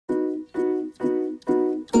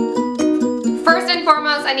and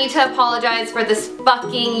foremost, I need to apologize for this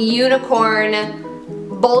fucking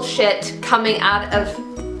unicorn bullshit coming out of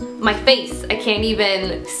my face. I can't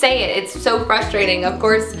even say it. It's so frustrating. Of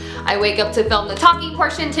course, I wake up to film the talking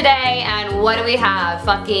portion today, and what do we have?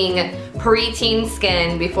 Fucking preteen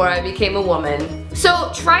skin before I became a woman.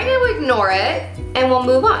 So try to ignore it, and we'll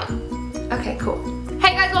move on. Okay, cool.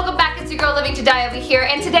 Hey guys, welcome back. It's your girl Living to Die over here,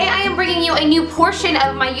 and today I am bringing you a new portion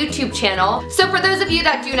of my YouTube channel. So for those of you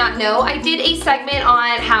that do not know, I did a segment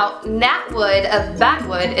on how Nat of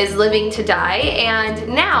Badwood is living to die, and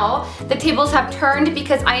now the tables have turned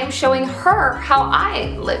because I am showing her how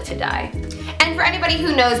I live to die. And for anybody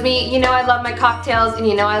who knows me, you know I love my cocktails and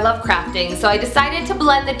you know I love crafting, so I decided to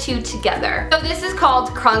blend the two together. So this is called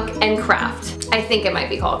CRUNK and CRAFT. I think it might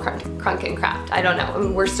be called CRUNK and CRAFT. I don't know. I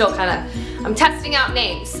mean, we're still I'm testing out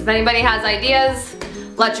names. If anybody has ideas,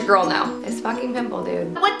 let your girl know. It's fucking pimple,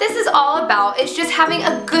 dude. What this is all about is just having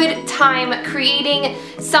a good time creating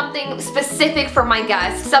something specific for my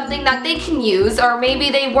guests, something that they can use, or maybe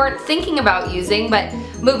they weren't thinking about using, but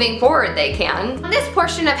moving forward they can. On this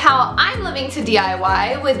portion of how I'm living to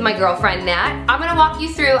DIY with my girlfriend Nat, I'm gonna walk you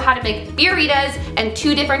through how to make Beeritas and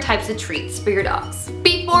 2 different types of treats for your dogs.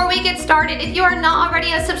 Before we get started, if you are not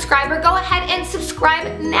already a subscriber, go ahead and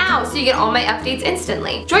subscribe now so you get all my updates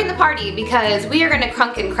instantly. Join the party because we are gonna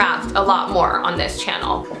crunk and craft a lot more on this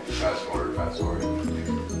channel. Fast forward, fast forward.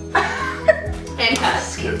 And cut.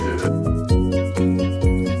 Skip through it.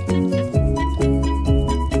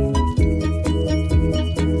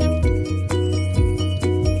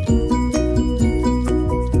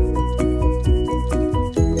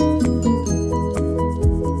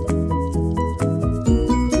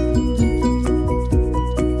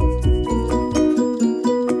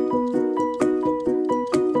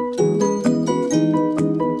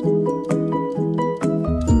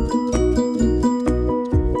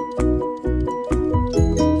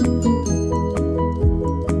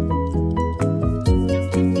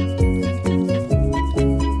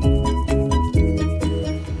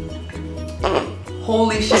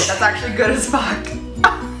 Holy shit, that's actually good as fuck.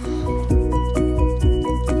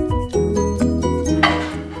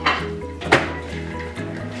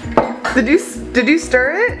 Did you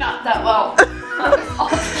stir it? Not that well. All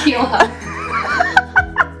tequila.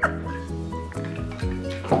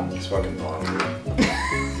 It's fucking bomb.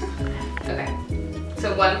 Okay.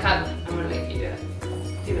 So 1 cup. I'm gonna make you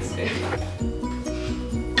do the spoon.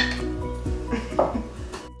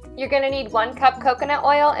 You're gonna need 1 cup coconut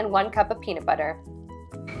oil and 1 cup of peanut butter.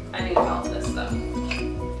 I need to melt this though.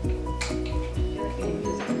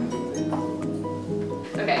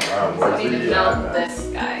 Okay, so I need to melt this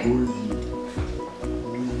guy.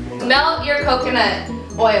 Melt your coconut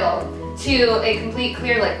oil to a complete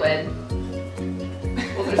clear liquid.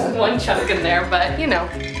 Well, there's 1 chunk in there, but you know.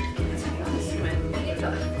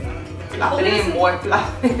 Fluffing more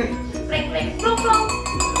fluffing.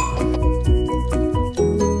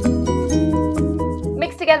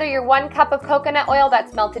 Mix together your 1 cup of coconut oil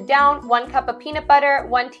that's melted down, 1 cup of peanut butter,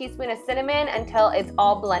 1 teaspoon of cinnamon until it's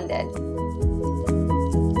all blended.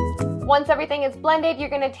 Once everything is blended, you're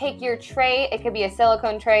gonna take your tray, it could be a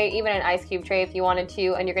silicone tray, even an ice cube tray if you wanted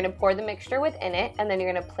to, and you're gonna pour the mixture within it, and then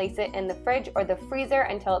you're gonna place it in the fridge or the freezer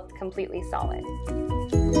until it's completely solid.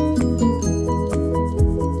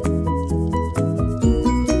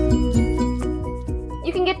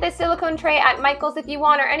 You can get this silicone tray at Michael's if you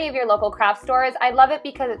want, or any of your local craft stores. I love it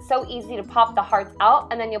because it's so easy to pop the hearts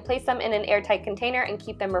out, and then you'll place them in an airtight container and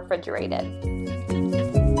keep them refrigerated.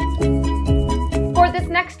 For this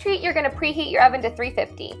next treat, you're gonna preheat your oven to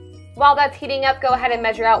 350. While that's heating up, go ahead and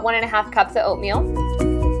measure out 1.5 cups of oatmeal.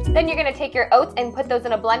 Then you're gonna take your oats and put those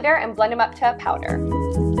in a blender and blend them up to a powder.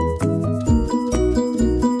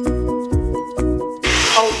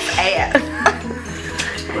 Oats ass.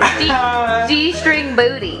 G-string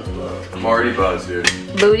booty. I'm already buzzed, dude.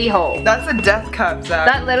 Booty hole. That's a death cup, Zach.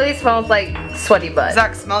 That literally smells like sweaty butt.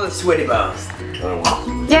 Zach, smell the sweaty buzz.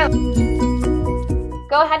 Yeah.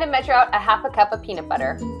 Go ahead and measure out 1/2 cup of peanut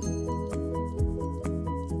butter.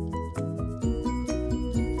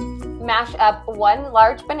 Mash up 1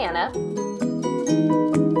 large banana.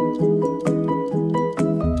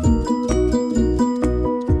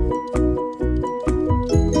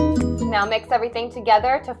 Now mix everything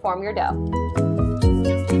together to form your dough.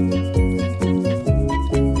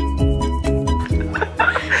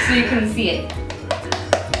 So you can see it.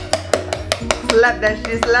 Love that,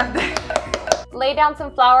 she's love that. Lay down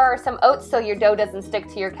some flour or some oats so your dough doesn't stick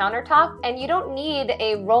to your countertop, and you don't need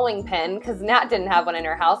a rolling pin because Nat didn't have one in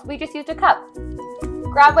her house. We just used a cup.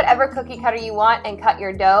 Grab whatever cookie cutter you want and cut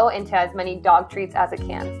your dough into as many dog treats as it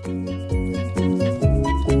can.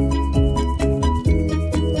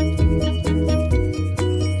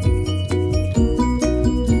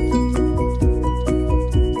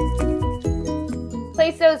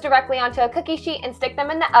 directly onto a cookie sheet and stick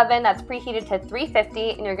them in the oven that's preheated to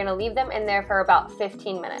 350, and you're gonna leave them in there for about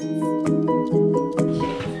 15 minutes.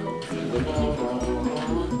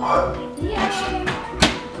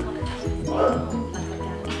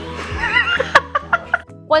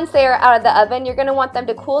 Once they are out of the oven, you're gonna want them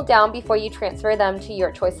to cool down before you transfer them to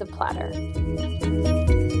your choice of platter.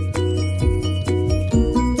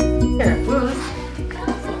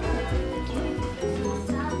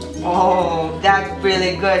 Oh, that's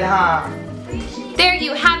really good, huh? There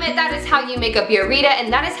you have it. That is how you make a Beerita,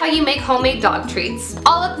 and that is how you make homemade dog treats.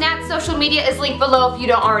 All of Nat's social media is linked below if you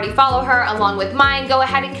don't already follow her, along with mine. Go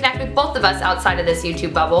ahead and connect with both of us outside of this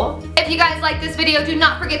YouTube bubble. If you guys like this video, do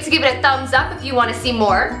not forget to give it a thumbs up if you want to see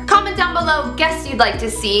more. Comment down below guests you'd like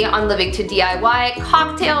to see on Living to DIY,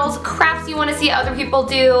 cocktails, crafts you want to see other people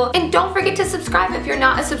do, and don't forget to subscribe if you're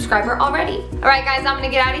not a subscriber already. Alright guys, I'm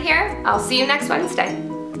gonna get out of here. I'll see you next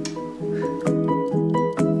Wednesday.